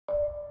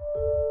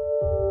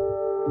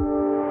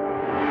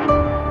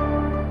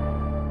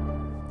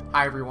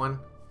Hi everyone,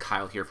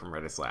 Kyle here from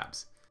Redis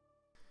Labs.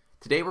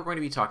 Today we're going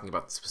to be talking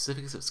about the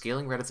specifics of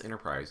scaling Redis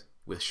Enterprise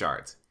with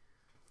Shards.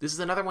 This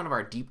is another one of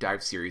our deep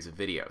dive series of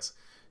videos,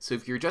 so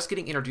if you're just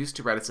getting introduced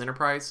to Redis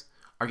Enterprise,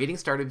 our getting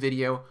started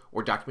video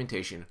or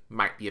documentation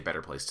might be a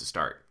better place to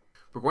start.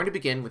 We're going to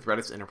begin with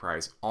Redis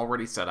Enterprise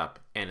already set up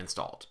and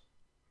installed.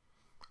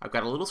 I've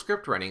got a little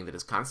script running that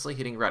is constantly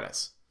hitting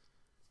Redis.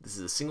 This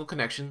is a single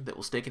connection that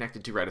will stay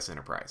connected to Redis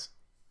Enterprise.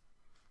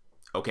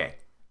 Okay,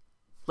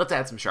 let's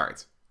add some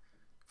shards.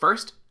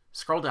 First,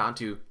 scroll down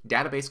to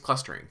Database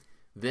Clustering,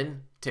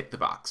 then tick the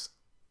box.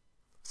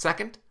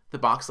 Second, the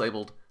box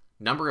labeled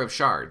Number of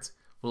Shards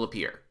will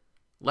appear.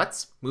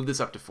 Let's move this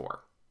up to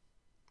 4.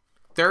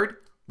 Third,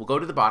 we'll go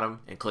to the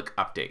bottom and click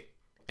Update,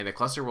 and the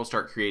cluster will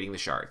start creating the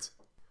shards.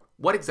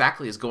 What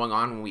exactly is going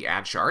on when we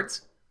add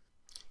shards?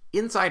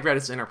 Inside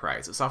Redis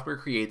Enterprise, the software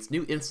creates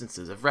new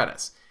instances of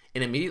Redis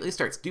and immediately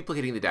starts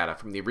duplicating the data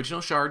from the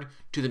original shard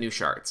to the new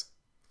shards.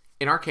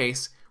 In our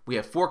case, we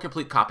have 4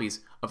 complete copies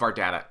of our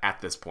data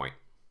at this point.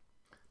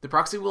 The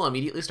proxy will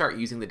immediately start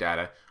using the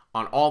data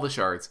on all the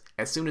shards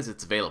as soon as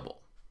it's available.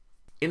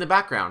 In the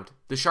background,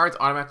 the shards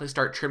automatically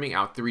start trimming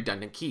out the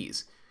redundant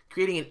keys,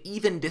 creating an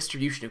even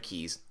distribution of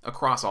keys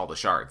across all the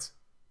shards.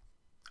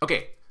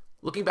 Okay,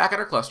 looking back at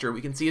our cluster,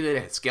 we can see that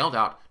it has scaled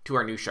out to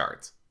our new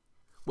shards.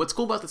 What's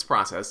cool about this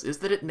process is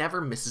that it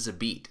never misses a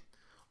beat.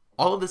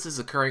 All of this is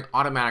occurring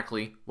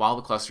automatically while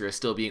the cluster is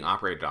still being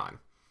operated on.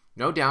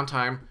 No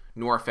downtime,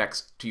 nor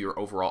effects to your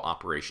overall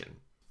operation.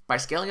 By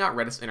scaling out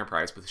Redis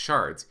Enterprise with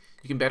shards,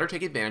 you can better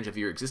take advantage of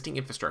your existing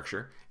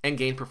infrastructure and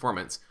gain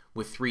performance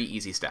with 3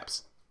 easy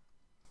steps.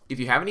 If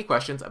you have any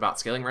questions about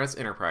scaling Redis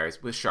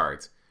Enterprise with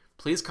shards,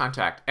 please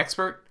contact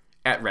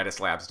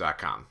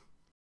expert@redislabs.com.